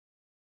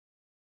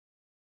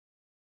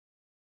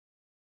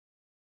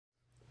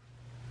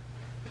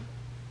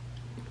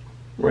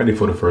Ready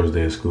for the first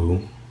day of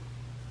school.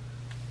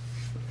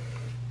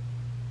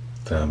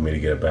 Time for me to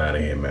get up out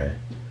of here, man.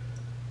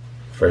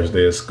 First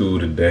day of school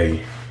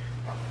today.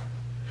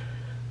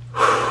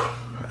 I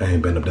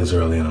ain't been up this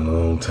early in a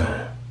long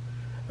time.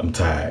 I'm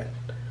tired.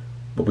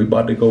 But we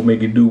about to go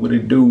make it do what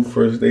it do.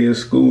 First day of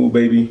school,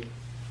 baby.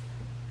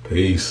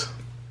 Peace.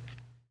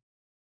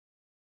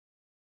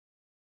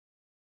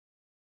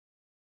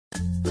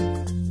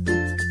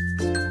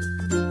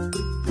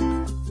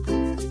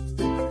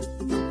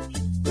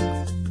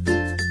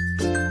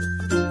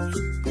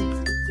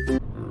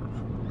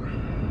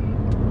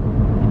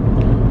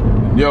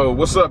 Yo,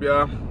 what's up,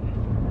 y'all?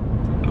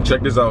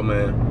 Check this out,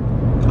 man.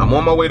 I'm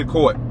on my way to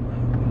court.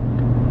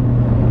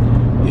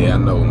 Yeah, I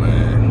know,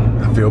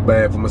 man. I feel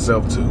bad for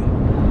myself, too.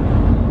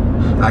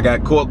 I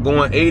got caught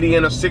going 80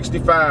 and a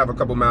 65 a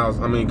couple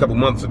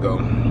months ago.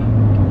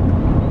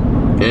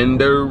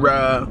 And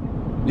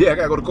yeah, I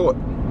gotta go to court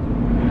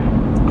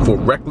for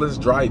reckless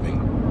driving.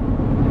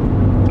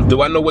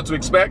 Do I know what to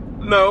expect?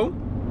 No.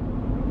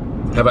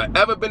 Have I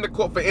ever been to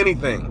court for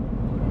anything?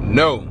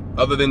 No,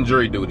 other than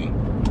jury duty.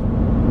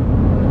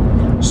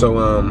 So,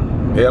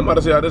 yeah, I'm about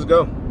to see how this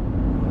go.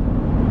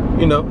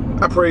 You know,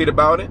 I prayed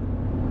about it.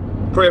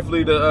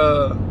 Prayerfully,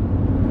 the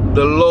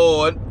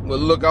Lord will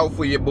look out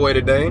for your boy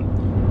today.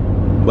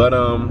 But,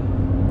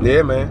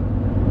 yeah,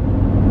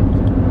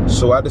 man.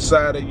 So I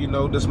decided, you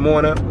know, this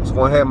morning I was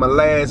gonna have my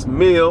last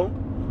meal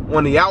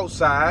on the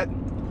outside,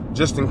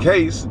 just in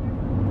case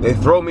they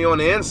throw me on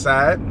the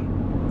inside.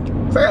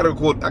 So I gotta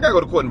go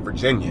to court in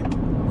Virginia,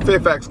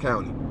 Fairfax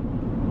County.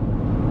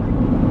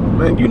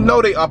 Man, you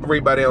know they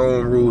operate by their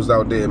own rules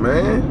out there,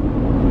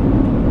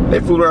 man. They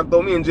fool around and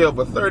throw me in jail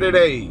for 30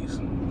 days.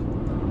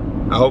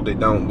 I hope they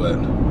don't, but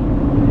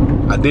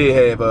I did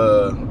have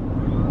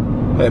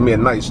me a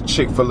nice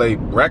Chick-fil-A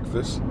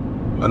breakfast,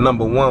 a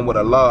 #1 with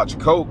a large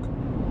Coke,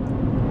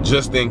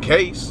 just in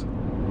case.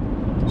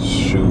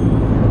 Shoot.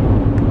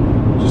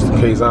 Just in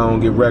case I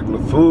don't get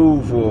regular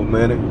food for a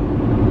minute.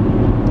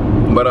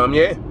 But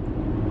yeah,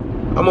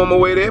 I'm on my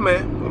way there,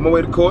 man. On my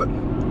way to court.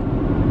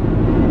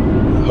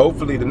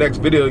 Hopefully the next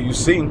video you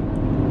see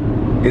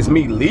is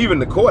me leaving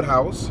the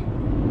courthouse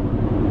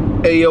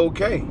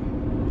A-okay.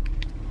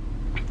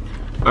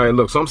 All right,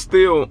 look, so I'm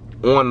still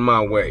on my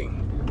way.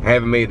 I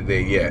haven't made it there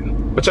yet,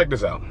 but check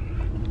this out.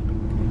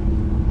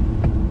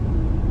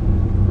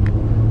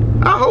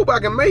 I hope I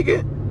can make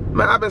it.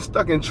 Man, I've been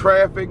stuck in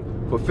traffic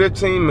for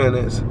 15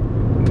 minutes.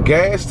 The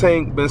gas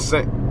tank been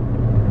sent.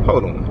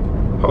 Hold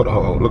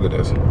on, look at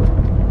this.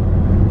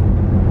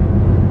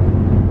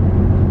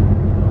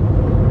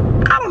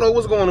 I don't know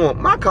what's going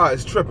on. My car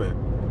is tripping.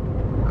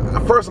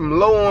 First I'm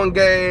low on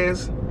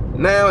gas.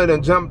 Now it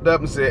done jumped up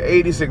and said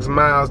 86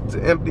 miles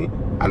to empty.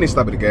 I need to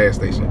stop at the gas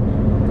station.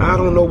 I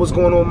don't know what's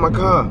going on with my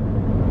car.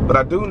 But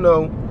I do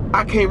know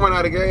I can't run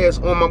out of gas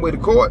on my way to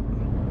court.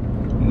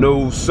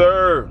 No,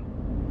 sir.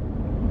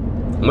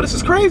 Well, this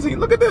is crazy.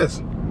 Look at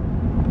this.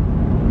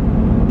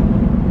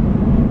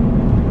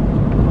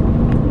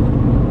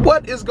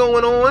 What is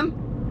going on?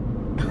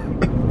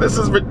 This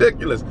is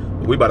ridiculous.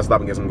 We about to stop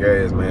and get some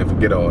gas, man.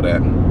 Forget all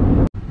that.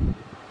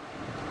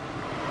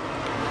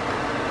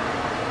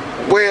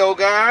 Well,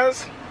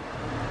 guys,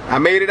 I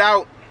made it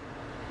out.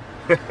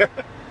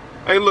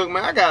 Hey, look,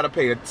 man, I gotta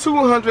pay a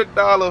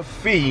 $200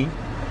 fee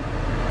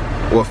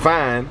or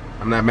fine.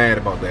 I'm not mad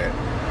about that.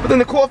 But then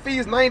the court fee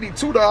is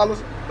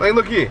 $92. Like,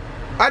 look here.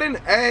 I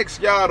didn't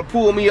ask y'all to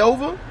pull me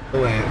over.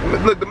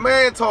 Look, the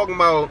man talking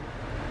about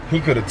he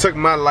could have took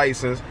my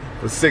license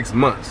for 6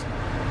 months.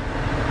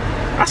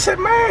 I said,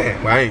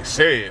 man, well, I ain't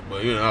said it,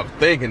 but you know, I was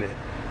thinking it.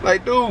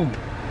 Like, dude,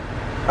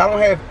 I don't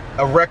have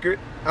a record.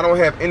 I don't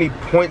have any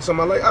points on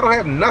my leg. I don't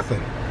have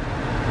nothing.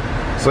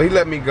 So he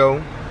let me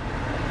go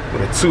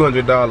with a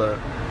 $200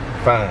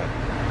 fine.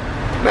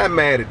 Not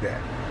mad at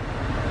that.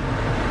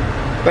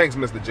 Thanks,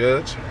 Mr.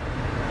 Judge.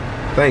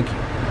 Thank you.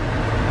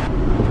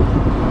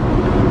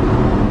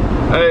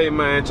 Hey,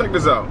 man, check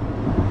this out.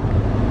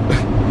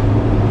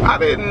 I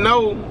didn't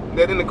know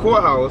that in the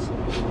courthouse,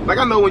 like,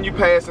 I know when you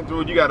passing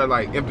through, you gotta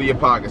like empty your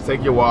pockets,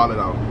 take your wallet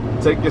out,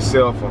 take your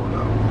cell phone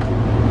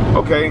out.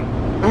 Okay,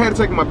 I had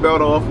to take my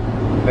belt off.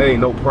 Hey,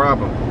 no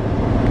problem.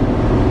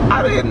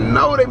 I didn't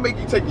know they make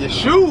you take your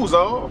shoes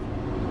off.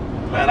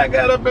 Man, I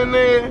got up in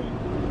there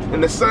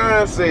and the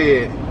sign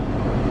said,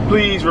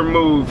 please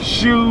remove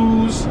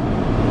shoes,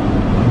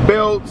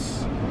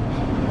 belts,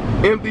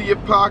 empty your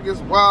pockets,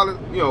 wallet,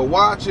 you know,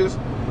 watches.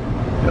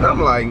 And I'm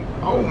like,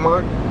 oh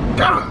my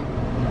God.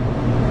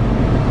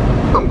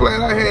 I'm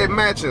glad I had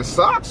matching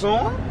socks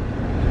on.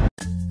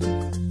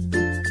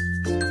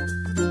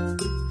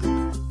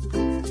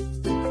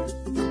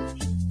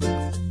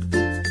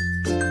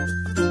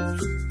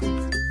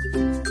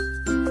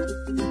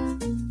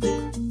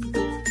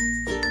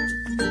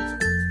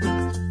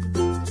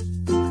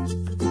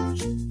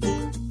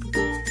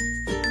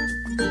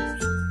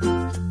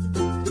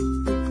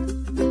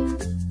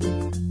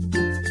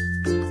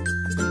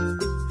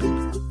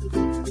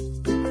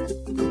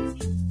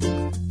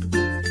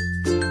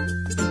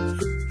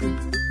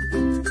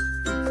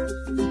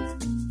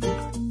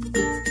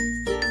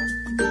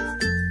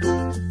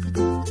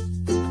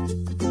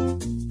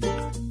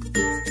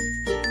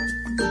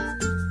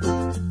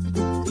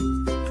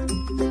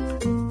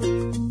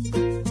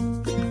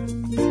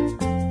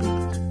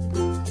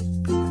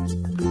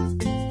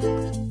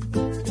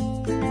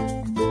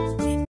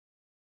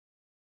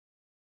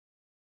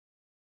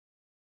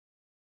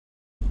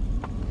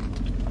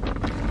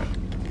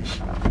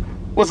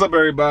 What's up,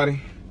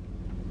 everybody?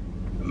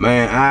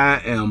 Man,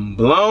 I am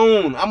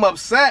blown. I'm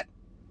upset.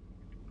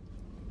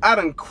 I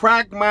done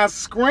cracked my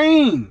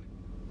screen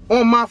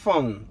on my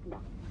phone.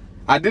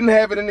 I didn't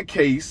have it in the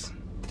case.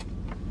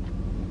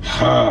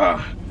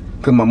 Cause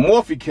my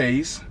Morphe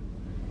case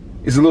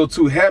is a little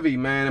too heavy,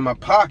 man, in my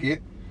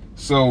pocket.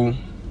 So,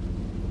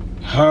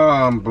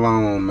 I'm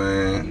blown,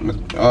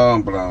 man.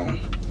 I'm blown.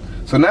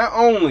 So not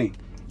only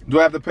do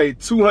I have to pay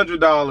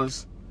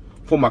 $200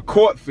 for my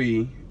court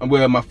fee,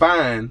 well, my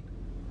fine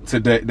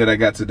today that I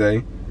got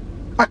today,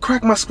 I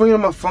cracked my screen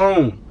on my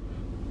phone.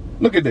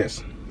 Look at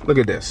this. Look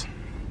at this.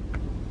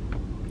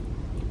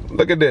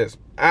 Look at this.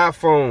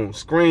 iPhone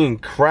screen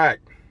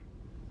cracked.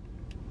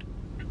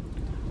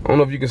 I don't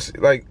know if you can see.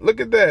 Like, look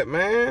at that,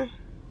 man.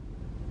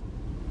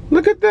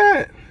 Look at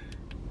that.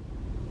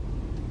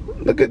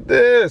 Look at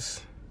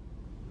this.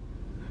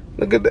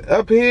 Look at that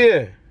up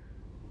here.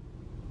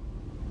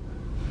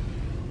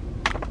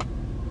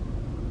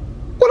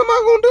 What am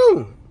I gonna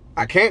do?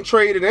 I can't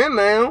trade it in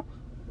now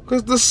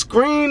because the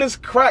screen is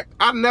cracked.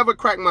 I never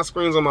crack my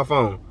screens on my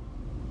phone.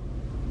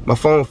 My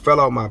phone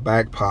fell out my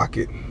back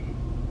pocket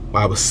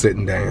while I was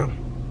sitting down.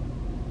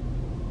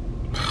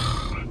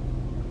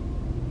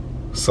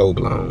 So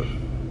blown.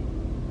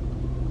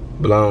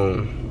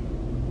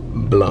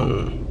 Blown.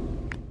 Blown.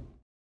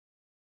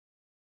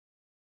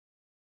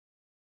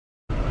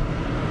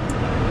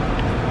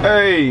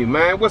 Hey,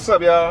 man, what's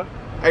up, y'all?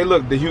 Hey,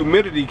 look, the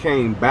humidity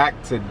came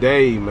back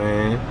today,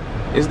 man.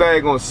 It's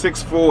daggone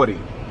 640.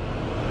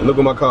 And look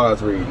what my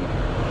car's reading.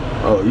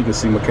 Oh, you can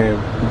see my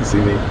camera. You can see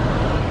me.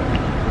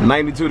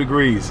 92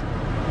 degrees.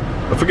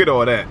 But forget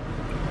all that.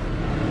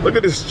 Look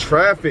at this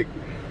traffic.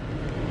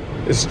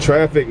 It's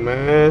traffic,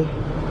 man.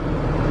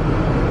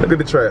 Look at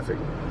the traffic.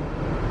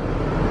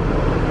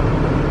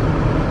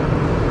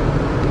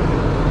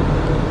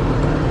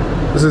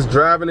 This is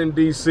driving in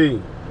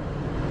DC.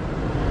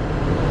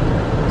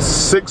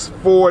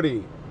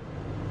 640.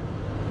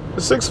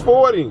 It's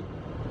 640.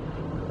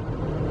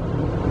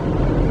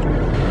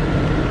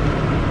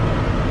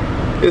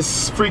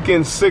 It's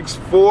freaking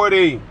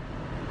 640.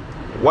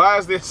 Why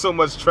is there so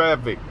much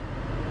traffic?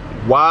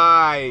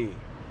 Why?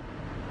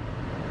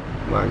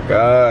 My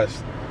gosh.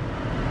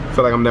 I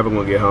feel like I'm never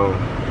gonna get home.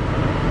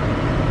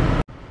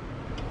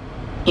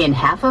 In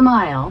half a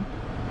mile,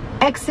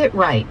 exit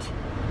right.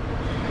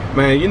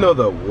 Man, you know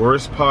the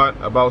worst part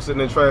about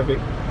sitting in traffic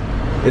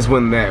is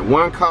when that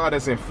one car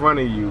that's in front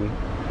of you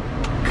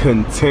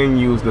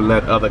continues to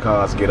let other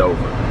cars get over.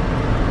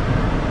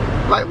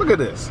 Like, look at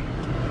this.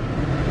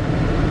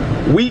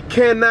 We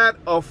cannot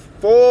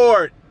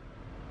afford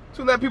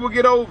to let people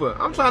get over.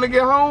 I'm trying to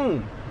get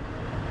home.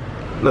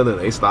 No,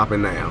 they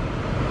stopping now.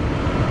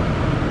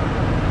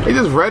 They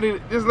just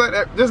ready. Just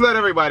let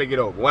everybody get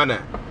over. Why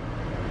not?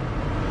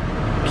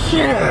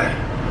 Yeah.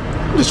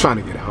 I'm just trying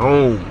to get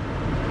home.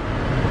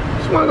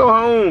 Just want to go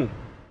home.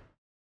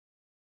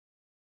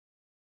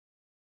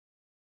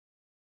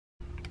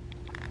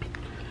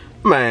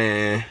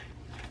 Man,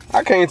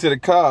 I came to the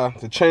car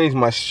to change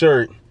my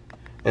shirt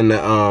and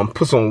to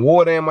put some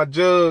water in my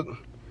jug.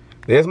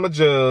 There's my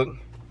jug.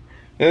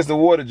 There's the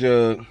water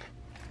jug.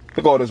 Look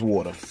at all this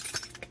water.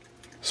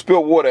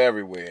 Spilled water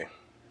everywhere,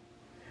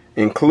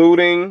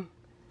 including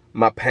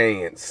my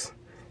pants.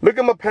 Look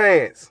at my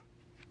pants.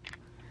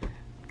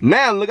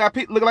 Now look like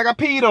I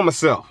peed on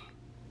myself.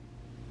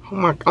 Oh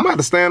my, I'm gonna have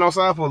to stand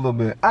outside for a little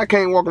bit. I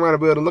can't walk around the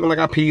building looking like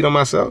I peed on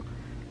myself.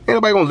 Ain't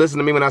nobody gonna listen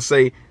to me when I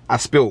say I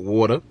spilled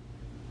water.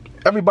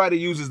 Everybody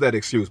uses that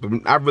excuse, but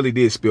I really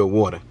did spill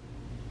water.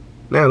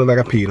 Now I look like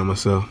I peed on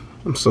myself.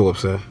 I'm so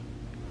upset.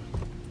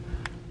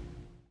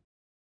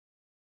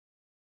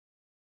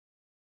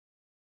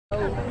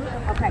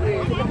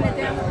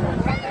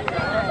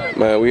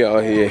 Man, we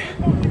out here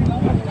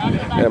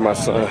at my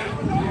son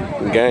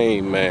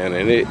game, man,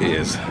 and it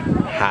is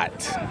hot.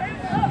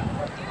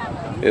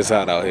 It's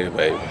hot out here,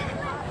 baby.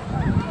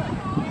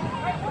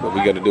 What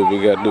we gotta do,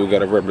 we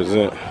gotta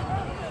represent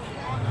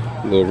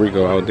little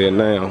Rico out there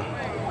now.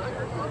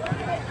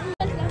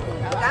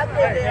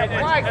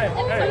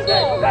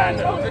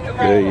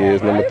 There he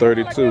is, number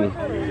 32.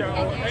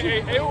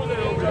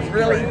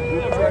 Really?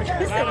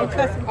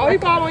 Oh, he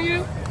following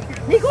you?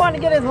 He going to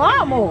get his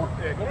lawnmower.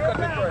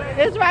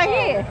 It's right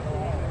here.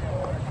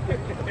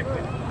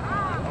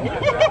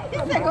 He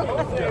said, go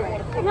cuss it.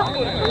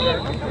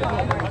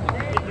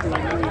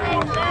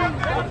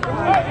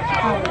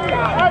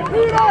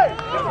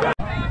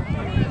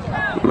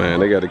 Man,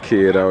 they got a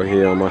kid out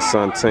here on my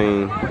son's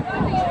team.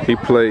 He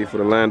played for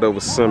the Landover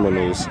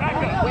Seminoles.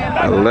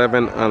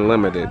 11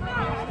 Unlimited.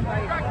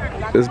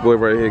 This boy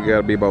right here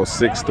gotta be about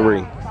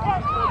 6'3".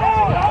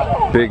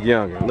 Big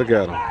youngin', look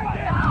at him.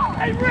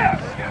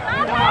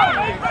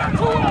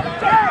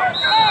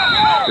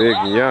 Big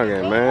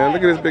youngin', man.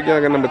 Look at this big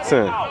youngin', number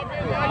 10.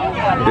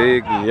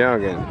 Big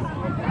youngin'.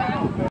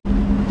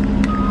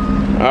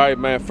 All right,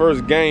 man,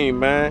 first game,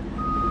 man.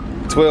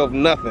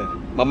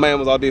 12-0. My man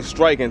was out there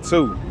striking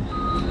too.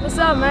 What's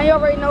up, man? You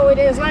already know what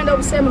it is.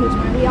 Landover Seminoles,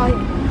 man. We out here.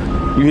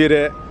 You hear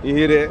that? You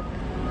hear that?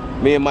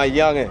 Me and my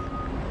youngin'.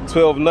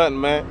 12-0,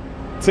 man.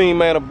 Team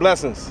Man of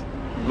Blessings.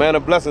 Man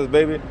of Blessings,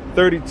 baby.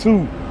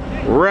 32.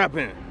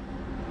 Rapping.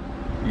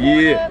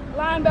 Yeah.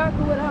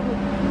 Linebacker,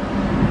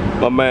 whatever.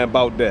 My man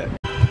about that.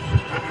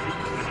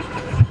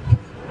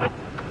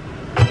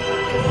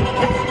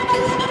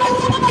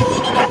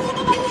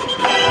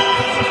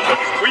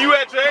 Where you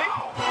at, Jay?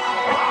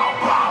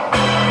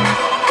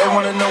 They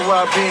wanna know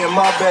where I been,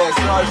 my bad,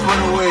 sorry for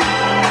the wait.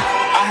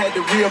 I had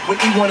to re-up, but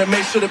he wanna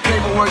make sure the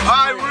paperwork's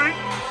All right, straight.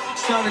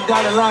 Signed the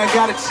dotted line,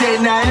 got a check,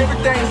 now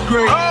everything's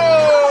great. Oh!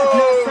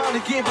 Now it's time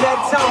to get back,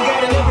 time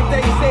got it,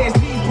 everything says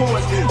these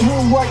boys.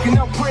 Moonworking,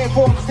 I'm praying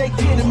for them, stay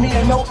clear to me,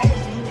 I know.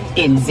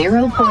 In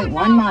 0.1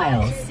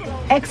 miles,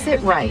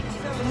 exit right.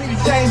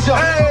 Change up,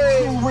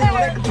 hey. Too real,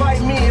 they can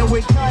fight me in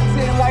with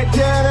content like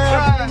that.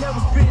 I never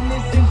fit in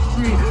this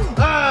industry.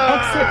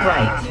 Exit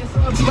right.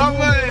 My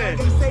man.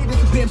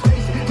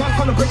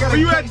 Where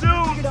you at, June?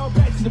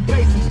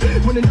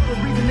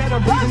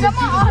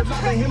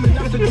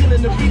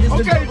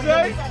 Okay,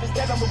 Jay.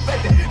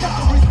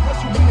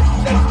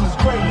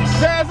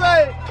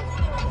 Jazzy.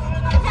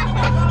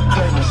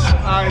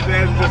 All right,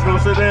 Jazzy, just gonna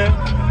sit there.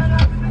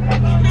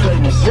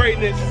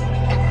 Greatness.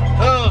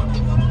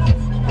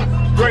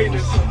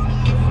 Greatness.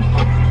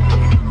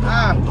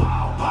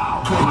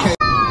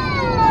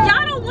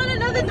 Y'all don't want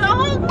another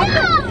dog?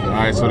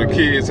 Alright, so the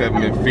kids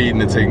haven't been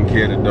feeding and taking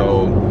care of the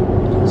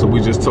dog. So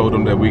we just told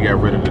them that we got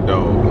rid of the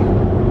dog.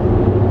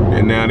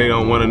 And now they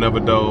don't want another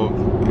dog.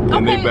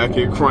 And they back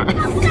here crying.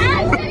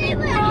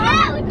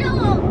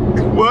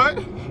 What?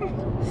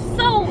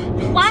 So,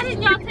 why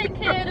didn't y'all take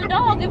care of the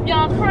dog if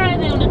y'all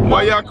crying on the dog?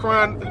 Why y'all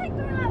crying?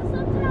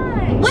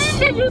 When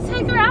did you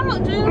take her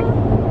out, dude?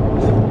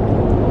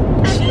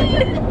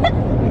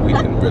 We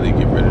didn't really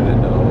get rid of the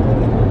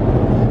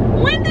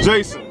dog. When did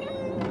Jason.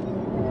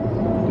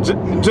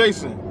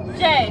 Jason.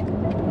 Jay,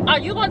 are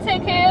you gonna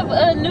take care of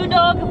a new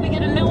dog if we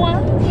get a new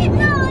one?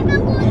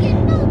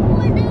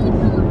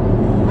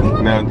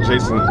 Now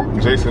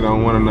Jason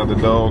don't want another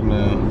dog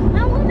now.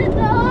 I want a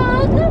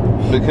dog.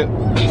 Because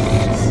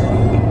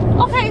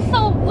Okay,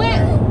 so what?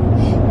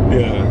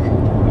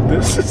 yeah,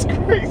 this is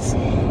crazy.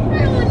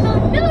 I want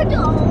no new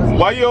dog.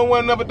 Why you don't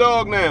want another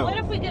dog now? What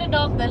if we get a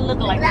dog that look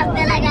like that? I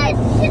feel like I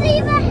shouldn't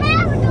even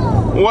have a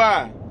dog.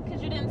 Why?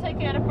 Because you didn't take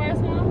care of the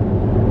first one?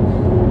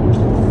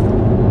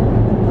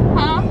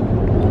 Huh?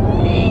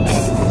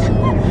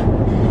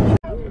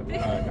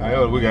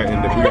 Alright, we got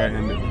ended.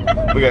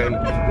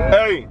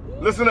 Hey,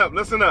 listen up.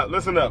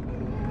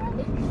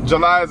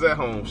 July is at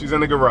home. She's in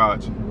the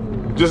garage.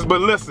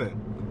 But listen,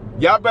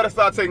 y'all better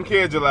start taking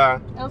care of July.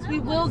 Else we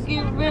will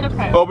get rid of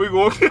her. Oh, we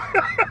gonna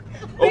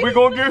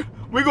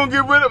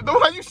get rid of.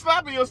 Why you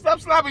slapping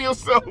yourself? Stop slapping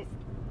yourself.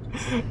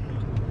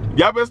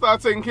 Y'all better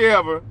start taking care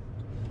of her,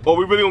 or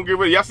we really gonna get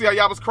rid of. Y'all see how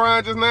y'all was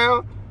crying just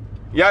now?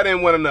 Y'all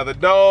didn't want another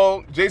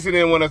dog. Jason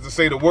didn't want us to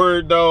say the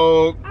word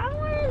dog. I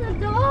wanted a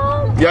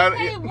dog.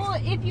 Okay, well,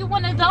 if you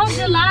want a dog,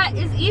 July,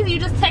 it's easy. You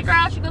just take her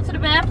out, you go to the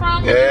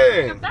bathroom, and you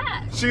bring her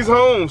back. She's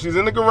home. She's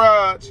in the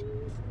garage.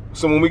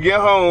 So when we get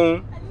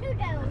home,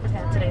 Today was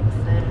Saturday.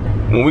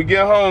 when we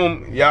get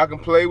home, y'all can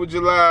play with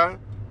July,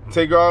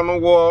 take her out on a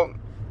walk.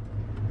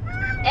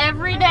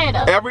 Every day,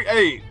 though. Every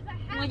eight.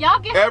 When y'all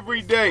get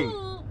Every day.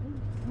 school,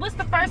 what's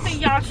the first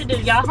thing y'all should do?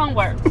 Y'all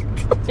homework.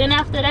 Then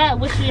after that,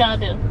 what should y'all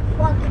do?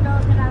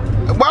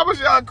 Why was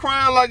y'all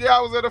crying like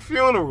y'all was at a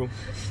funeral?